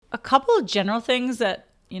couple of general things that,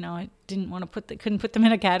 I couldn't put them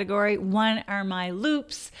in a category. One are my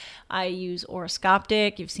loops. I use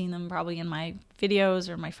oroscopic. You've seen them probably in my videos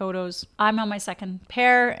or my photos. I'm on my second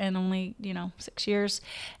pair and only, 6 years.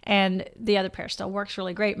 And the other pair still works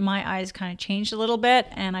really great. My eyes kind of changed a little bit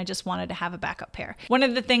and I just wanted to have a backup pair. One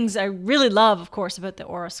of the things I really love, of course, about the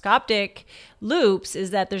oroscopic loops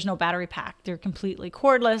is that there's no battery pack. They're completely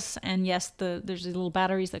cordless. And yes, there's these little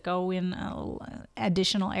batteries that go in an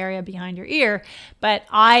additional area behind your ear. But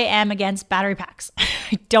I am against battery packs.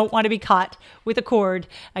 I don't want to be caught with a cord.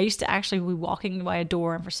 I used to actually be walking by a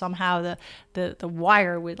door and for somehow the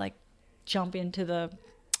wire would like jump into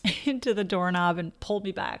the doorknob and pull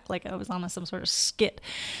me back like I was on some sort of skit.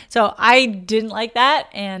 So I didn't like that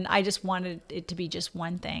and I just wanted it to be just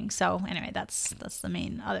one thing. So anyway, that's the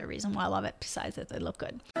main other reason why I love it, besides that they look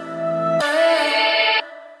good.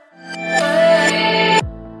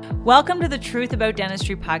 Welcome to the Truth About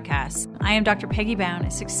Dentistry podcast. I am Dr. Peggy Bound,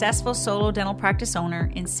 a successful solo dental practice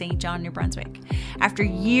owner in St. John, New Brunswick. After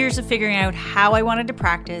years of figuring out how I wanted to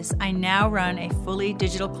practice, I now run a fully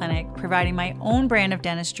digital clinic providing my own brand of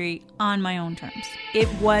dentistry on my own terms. It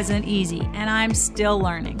wasn't easy and I'm still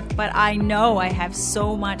learning, but I know I have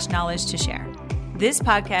so much knowledge to share. This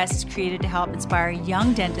podcast is created to help inspire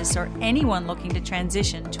young dentists or anyone looking to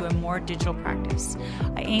transition to a more digital practice.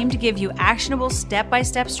 I aim to give you actionable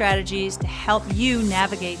step-by-step strategies to help you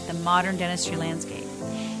navigate the modern dentistry landscape.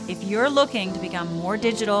 If you're looking to become more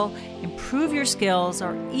digital, improve your skills,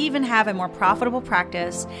 or even have a more profitable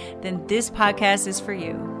practice, then this podcast is for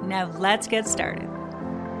you. Now let's get started.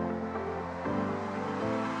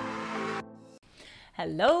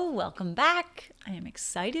 Hello, welcome back. I am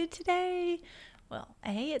excited today. Well,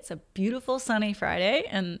 it's a beautiful sunny Friday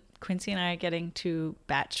and Quincy and I are getting to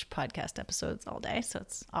batch podcast episodes all day, so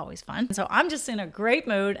it's always fun. So I'm just in a great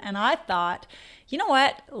mood and I thought, you know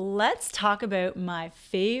what, let's talk about my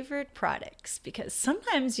favorite products because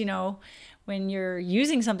sometimes, when you're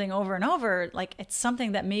using something over and over, like it's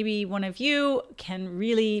something that maybe one of you can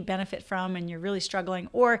really benefit from and you're really struggling,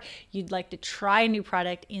 or you'd like to try a new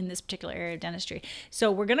product in this particular area of dentistry.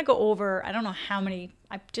 So we're going to go over, I don't know how many,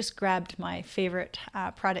 I just grabbed my favorite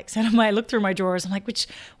products and I looked through my drawers. I'm like,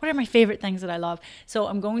 what are my favorite things that I love? So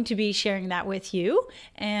I'm going to be sharing that with you.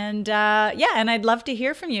 And and I'd love to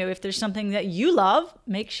hear from you. If there's something that you love,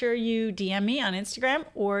 make sure you DM me on Instagram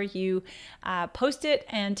or you post it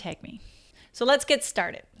and tag me. So let's get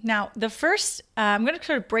started. Now, the first, I'm going to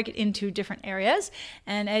sort of break it into different areas.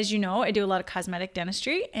 And as you know, I do a lot of cosmetic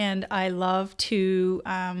dentistry and I love to,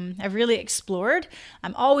 I've really explored.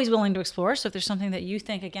 I'm always willing to explore. So if there's something that you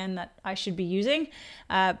think, again, that I should be using,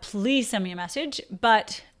 please send me a message.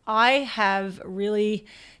 But I have really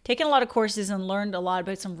taken a lot of courses and learned a lot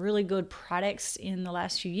about some really good products in the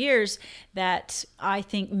last few years that I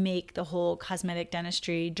think make the whole cosmetic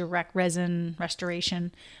dentistry, direct resin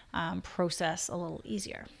restoration process a little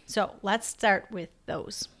easier. So let's start with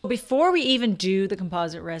those. Before we even do the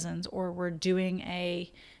composite resins or we're doing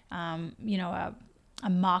a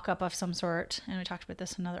mock-up of some sort, and we talked about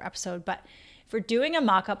this in another episode, but if we're doing a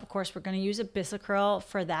mock-up, of course, we're going to use a Bisacryl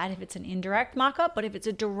for that if it's an indirect mock-up. But if it's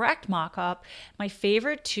a direct mock-up, my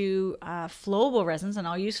favorite two flowable resins, and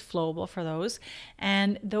I'll use flowable for those,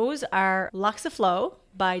 and those are Luxaflow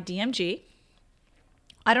by DMG.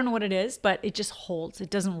 I don't know what it is, but it just holds. It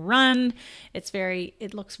doesn't run.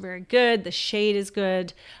 It looks very good. The shade is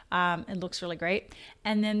good. It looks really great.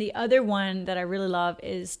 And then the other one that I really love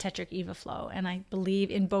is Tetric EvaFlow. And I believe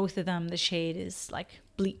in both of them, the shade is like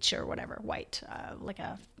bleach or whatever, white,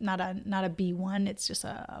 not a B1. It's just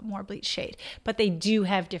a more bleach shade, but they do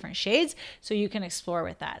have different shades. So you can explore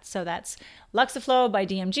with that. So that's Luxaflow by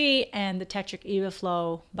DMG and the Tetric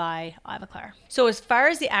EvaFlow by Ivoclar. So as far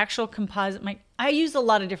as the actual composite, I use a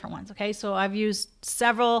lot of different ones. Okay. So I've used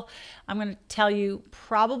several. I'm going to tell you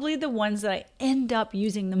probably the ones that I end up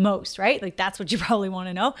using the most, right? Like that's what you probably want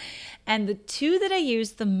to know. And the two that I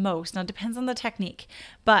use the most, now it depends on the technique,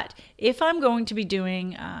 but if I'm going to be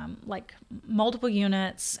doing like multiple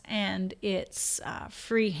units and it's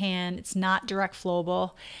freehand, it's not direct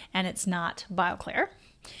flowable and it's not BioClear,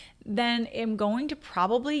 then I'm going to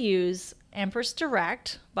probably use Empress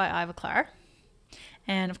Direct by Ivoclar.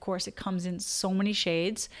 And of course it comes in so many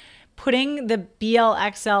shades. Putting the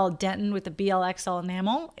BLXL Dentin with the BLXL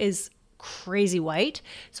enamel is crazy white.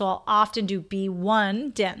 So I'll often do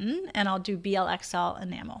B1 Dentin and I'll do BLXL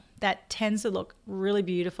enamel. That tends to look really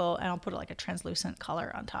beautiful and I'll put like a translucent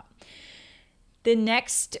color on top. The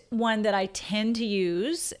next one that I tend to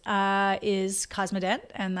use is Cosmodent,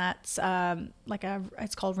 and that's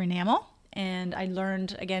it's called Renamel. And I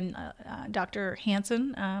learned, again, Dr.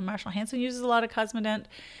 Hansen, Marshall Hansen uses a lot of Cosmodent,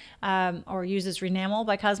 or uses Renamel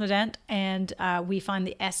by Cosmodent. And we find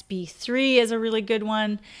the SB3 is a really good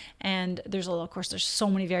one. And of course, there's so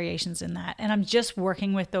many variations in that. And I'm just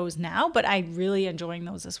working with those now, but I'm really enjoying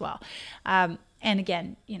those as well. And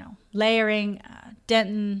again, layering,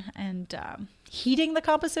 dentin, and heating the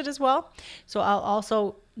composite as well. So I'll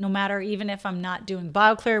also, no matter, even if I'm not doing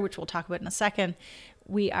BioClear, which we'll talk about in a second,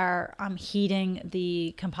 I'm heating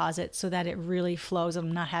the composite so that it really flows.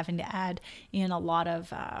 I'm not having to add in a lot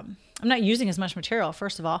of, I'm not using as much material,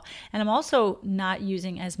 first of all. And I'm also not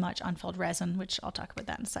using as much unfilled resin, which I'll talk about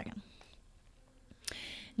that in a second.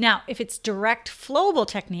 Now, if it's direct flowable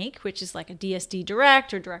technique, which is like a DSD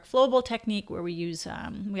direct or direct flowable technique where we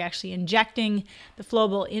actually injecting the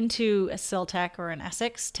flowable into a Siltec or an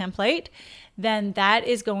Essex template, then that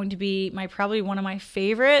is going to be probably one of my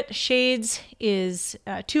favorite shades is,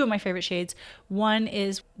 two of my favorite shades. One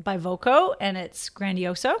is by Voco and it's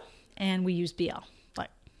Grandioso, and we use BL.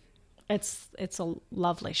 It's a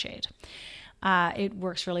lovely shade. It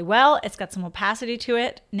works really well. It's got some opacity to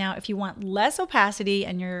it. Now, if you want less opacity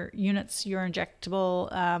and your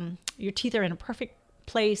injectable, your teeth are in a perfect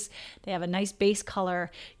place, they have a nice base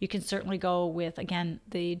color, you can certainly go with, again,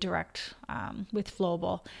 the direct with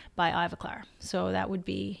flowable by Ivoclar. So that would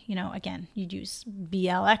be, again, you'd use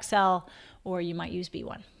BLXL or you might use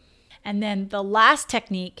B1. And then the last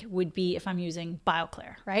technique would be if I'm using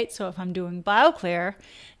BioClear, right? So if I'm doing BioClear,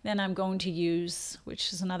 then I'm going to use,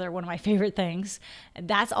 which is another one of my favorite things,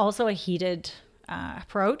 that's also a heated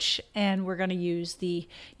approach. And we're going to use the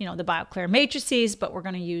BioClear matrices, but we're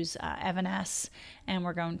going to use Evanesce, and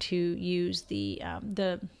we're going to use the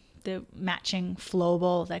matching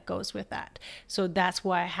flowable that goes with that. So that's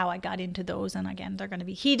how I got into those. And again, they're going to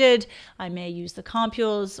be heated. I may use the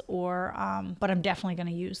compules but I'm definitely going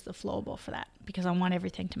to use the flowable for that because I want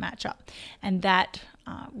everything to match up. And that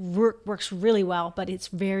works really well, but it's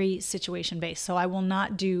very situation based. So I will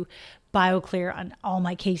not do BioClear on all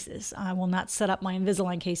my cases. I will not set up my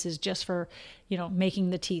Invisalign cases just for,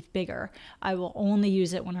 making the teeth bigger. I will only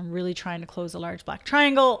use it when I'm really trying to close a large black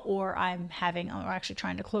triangle or I'm actually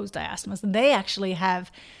trying to close diastemas. And they actually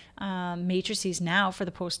have matrices now for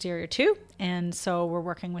the posterior too. And so we're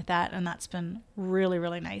working with that, and that's been really,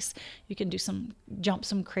 really nice. You can jump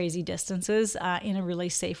some crazy distances in a really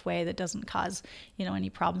safe way that doesn't cause, any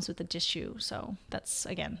problems with the tissue. So that's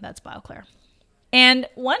BioClear. And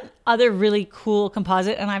one other really cool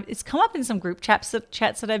composite, and it's come up in some group chats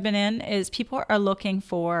that I've been in, is people are looking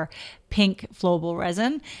for pink flowable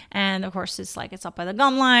resin. And of course, it's up by the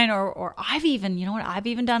gum line, or I've even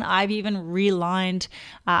relined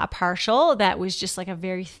a partial that was just like a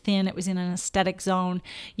very thin, it was in an aesthetic zone.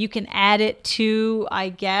 You can add it to,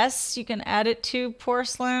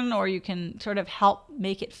 porcelain, or you can sort of help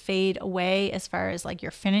make it fade away as far as like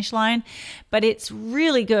your finish line. But it's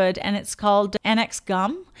really good, and it's called NX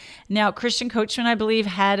Gum. Now, Christian Coachman, I believe,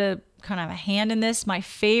 had a kind of a hand in this. My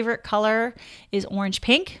favorite color is orange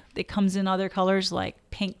pink. It comes in other colors like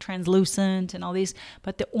pink translucent and all these,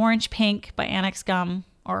 but the orange pink by Annex Gum,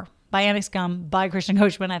 or by Annex Gum by Christian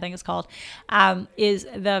Coachman, I think it's called, is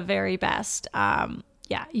the very best.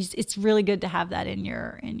 It's really good to have that in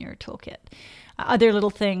your toolkit. Other little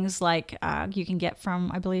things like you can get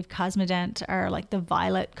from, I believe, Cosmodent, are like the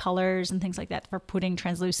violet colors and things like that for putting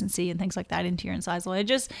translucency and things like that into your incisal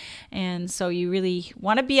edges. And so you really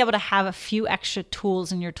want to be able to have a few extra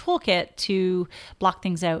tools in your toolkit to block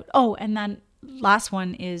things out. Oh, and then last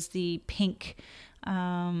one is the pink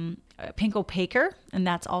opaquer, and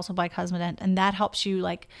that's also by Cosmodent, and that helps you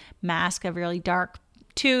like mask a really dark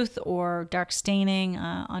tooth or dark staining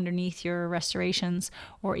underneath your restorations,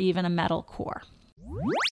 or even a metal core.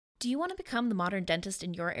 Do you want to become the modern dentist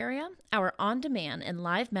in your area? Our on-demand and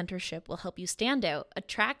live mentorship will help you stand out,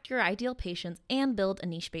 attract your ideal patients, and build a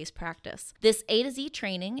niche-based practice. This A to Z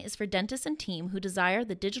training is for dentists and team who desire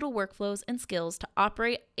the digital workflows and skills to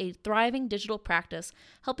operate a thriving digital practice,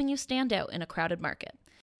 helping you stand out in a crowded market.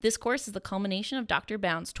 This course is the culmination of Dr.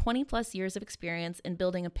 Bound's 20-plus years of experience in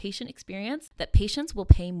building a patient experience that patients will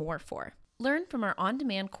pay more for. Learn from our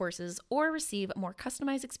on-demand courses or receive a more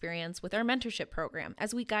customized experience with our mentorship program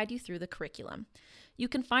as we guide you through the curriculum. You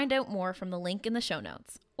can find out more from the link in the show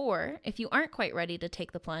notes. Or, if you aren't quite ready to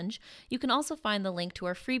take the plunge, you can also find the link to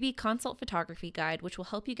our freebie consult photography guide, which will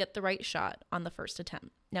help you get the right shot on the first attempt.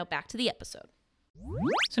 Now back to the episode.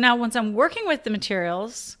 So now once I'm working with the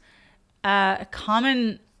materials,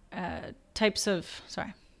 once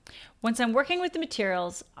I'm working with the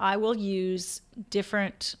materials, I will use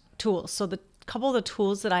different tools. So the couple of the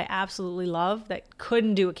tools that I absolutely love that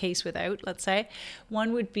couldn't do a case without, let's say.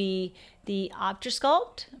 One would be the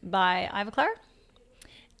Optrasculpt by Ivoclar.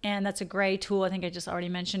 And that's a gray tool. I think I just already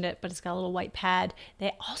mentioned it, but it's got a little white pad.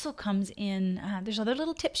 They also comes in, there's other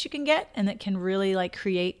little tips you can get, and that can really like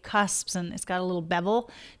create cusps, and it's got a little bevel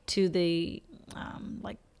to the,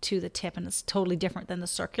 to the tip, and it's totally different than the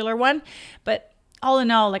circular one. But all in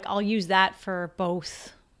all, like I'll use that for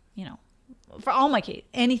both, for all my case,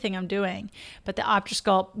 anything I'm doing. But the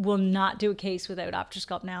Optrasculpt will not do a case without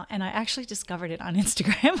Optrasculpt now. And I actually discovered it on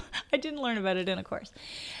Instagram. I didn't learn about it in a course.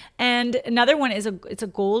 And another one is it's a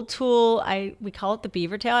gold tool. We call it the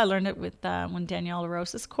beaver tail. I learned it with one Danielle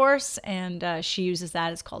LaRosa's course, and she uses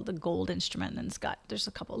that. It's called the gold instrument, and there's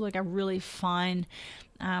a couple, like a really fine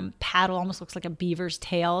paddle, almost looks like a beaver's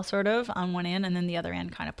tail sort of on one end, and then the other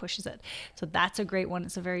end kind of pushes it. So that's a great one.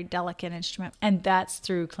 It's a very delicate instrument, and that's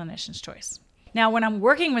through clinician's choice. Now, when I'm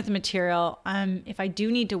working with the material, if I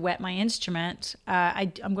do need to wet my instrument,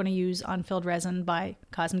 I'm going to use unfilled resin by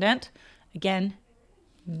Cosmodent. Again,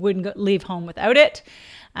 wouldn't leave home without it.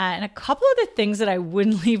 And a couple other things that I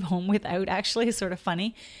wouldn't leave home without actually is sort of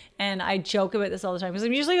funny. And I joke about this all the time because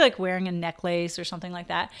I'm usually like wearing a necklace or something like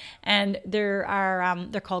that. And they're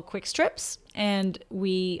called quick strips. And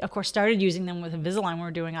we, of course, started using them with Invisalign when we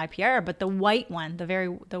were doing IPR. But the white one,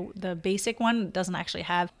 the basic one, doesn't actually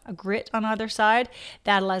have a grit on either side.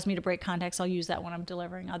 That allows me to break contacts. I'll use that when I'm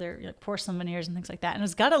delivering other porcelain veneers and things like that. And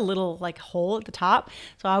it's got a little like hole at the top.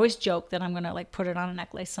 So I always joke that I'm going to like put it on a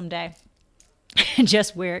necklace someday and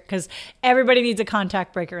just wear it because everybody needs a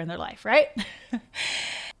contact breaker in their life, right?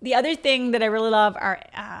 The other thing that I really love are,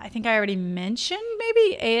 I think I already mentioned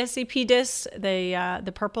maybe ASCP discs,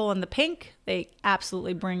 the purple and the pink. They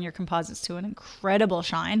absolutely bring your composites to an incredible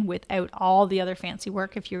shine without all the other fancy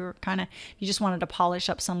work. If you just wanted to polish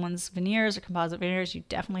up someone's veneers or composite veneers, you're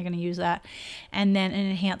definitely going to use that. And then an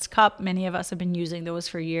enhanced cup, many of us have been using those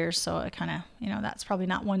for years. So it kind of, that's probably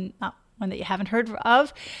not one that you haven't heard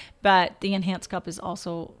of, but the enhanced cup is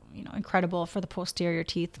also, incredible for the posterior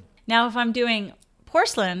teeth. Now, if I'm doing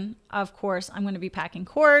porcelain, of course, I'm going to be packing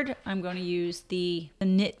cord. I'm going to use the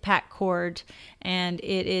knit pack cord, and I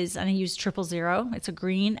use 000. It's a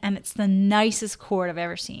green, and it's the nicest cord I've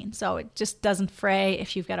ever seen. So it just doesn't fray.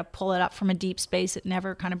 If you've got to pull it up from a deep space, it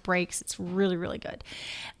never kind of breaks. It's really, really good.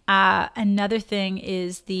 Another thing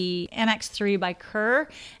is the NX3 by Kerr,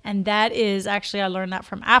 and that is actually, I learned that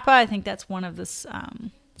from Appa. I think that's one of the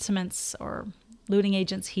cements or luting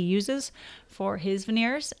agents he uses for his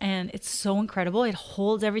veneers, and it's so incredible. It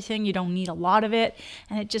holds everything. You don't need a lot of it,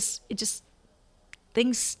 and it just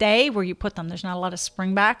things stay where you put them. There's not a lot of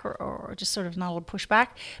spring back or just sort of not a little pushback,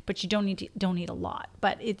 but you don't need a lot.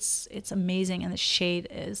 But it's amazing, and the shade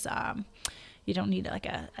is you don't need like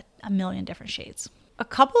a million different shades. A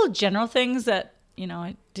couple of general things that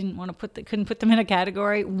I couldn't put them in a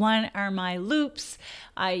category. One are my loops.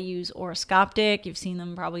 I use oroscoptic. You've seen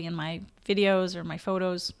them probably in my videos or my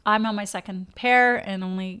photos. I'm on my second pair and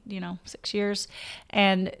only, 6 years.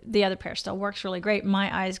 And the other pair still works really great.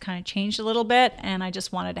 My eyes kind of changed a little bit, and I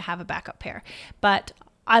just wanted to have a backup pair. But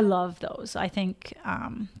I love those. I think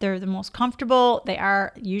they're the most comfortable. They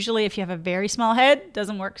are usually, if you have a very small head,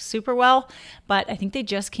 doesn't work super well. But I think they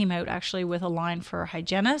just came out actually with a line for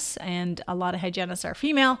hygienists, and a lot of hygienists are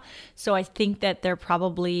female. So I think that they're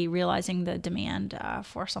probably realizing the demand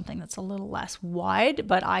for something that's a little less wide.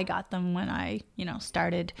 But I got them when I,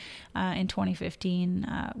 started in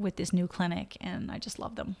 2015 with this new clinic, and I just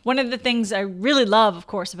love them. One of the things I really love, of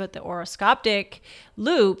course, about the oroscoptic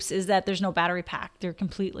loops is that there's no battery pack. They're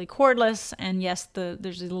completely cordless, and yes, there's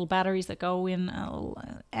these little batteries that go in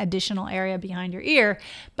a additional area behind your ear,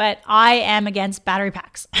 but I am against battery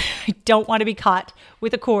packs. I don't want to be caught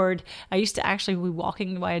with a cord. I used to actually be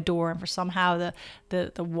walking by a door, and for somehow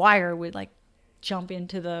the wire would like jump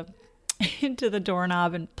into the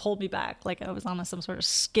doorknob and pulled me back like I was on some sort of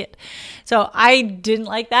skit. So I didn't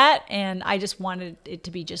like that, and I just wanted it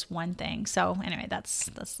to be just one thing. So anyway, that's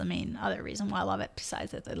the main other reason why I love it,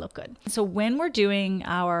 besides that they look good. So when we're doing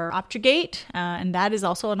our Optragate, and that is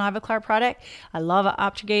also an Ivoclar product, I love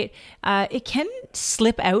Optragate, it can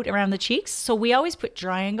slip out around the cheeks. So we always put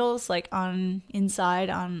triangles like on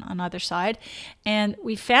either side, and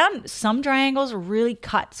we found some triangles really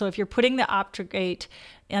cut. So if you're putting the Optragate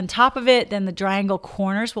on top of it, then the triangle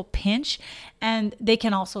corners will pinch, and they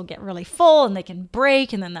can also get really full, and they can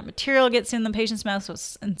break, and then that material gets in the patient's mouth, so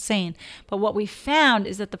it's insane. But what we found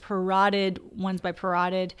is that the parotid ones by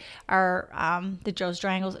Parotid are those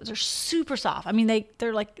triangles, they're super soft. I mean,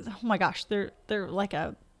 they're like, oh my gosh, they're like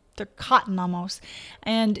a they're cotton almost.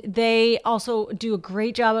 And they also do a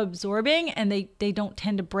great job absorbing, and they don't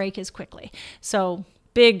tend to break as quickly. So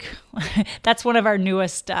big, that's one of our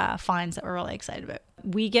newest finds that we're really excited about.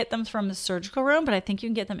 We get them from the surgical room, but I think you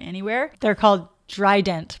can get them anywhere. They're called dry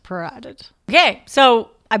dent parotid. Okay,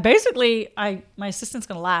 so my assistant's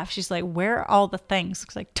going to laugh. She's like, where are all the things?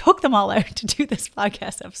 Because I took them all out to do this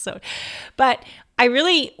podcast episode. But I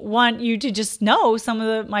really want you to just know some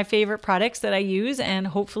of my favorite products that I use, and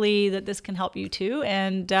hopefully that this can help you too.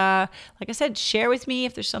 And like I said, share with me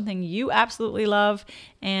if there's something you absolutely love,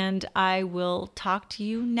 and I will talk to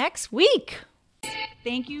you next week.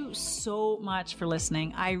 Thank you so much for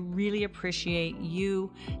listening. I really appreciate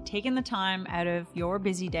you taking the time out of your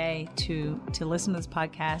busy day to listen to this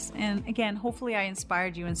podcast. And again, hopefully I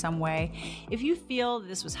inspired you in some way. If you feel that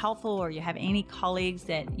this was helpful, or you have any colleagues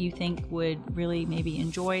that you think would really maybe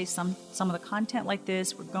enjoy some of the content like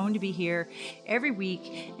this, we're going to be here every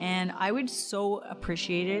week. And I would so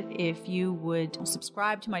appreciate it if you would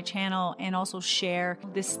subscribe to my channel and also share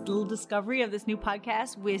this little discovery of this new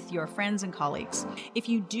podcast with your friends and colleagues. If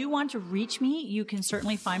you do want to reach me, you can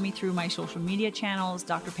certainly find me through my social media channels,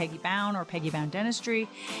 Dr. Peggy Bound or Peggy Bound Dentistry,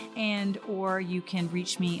 or you can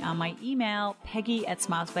reach me on my email,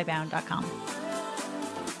 peggy@smilesbybound.com.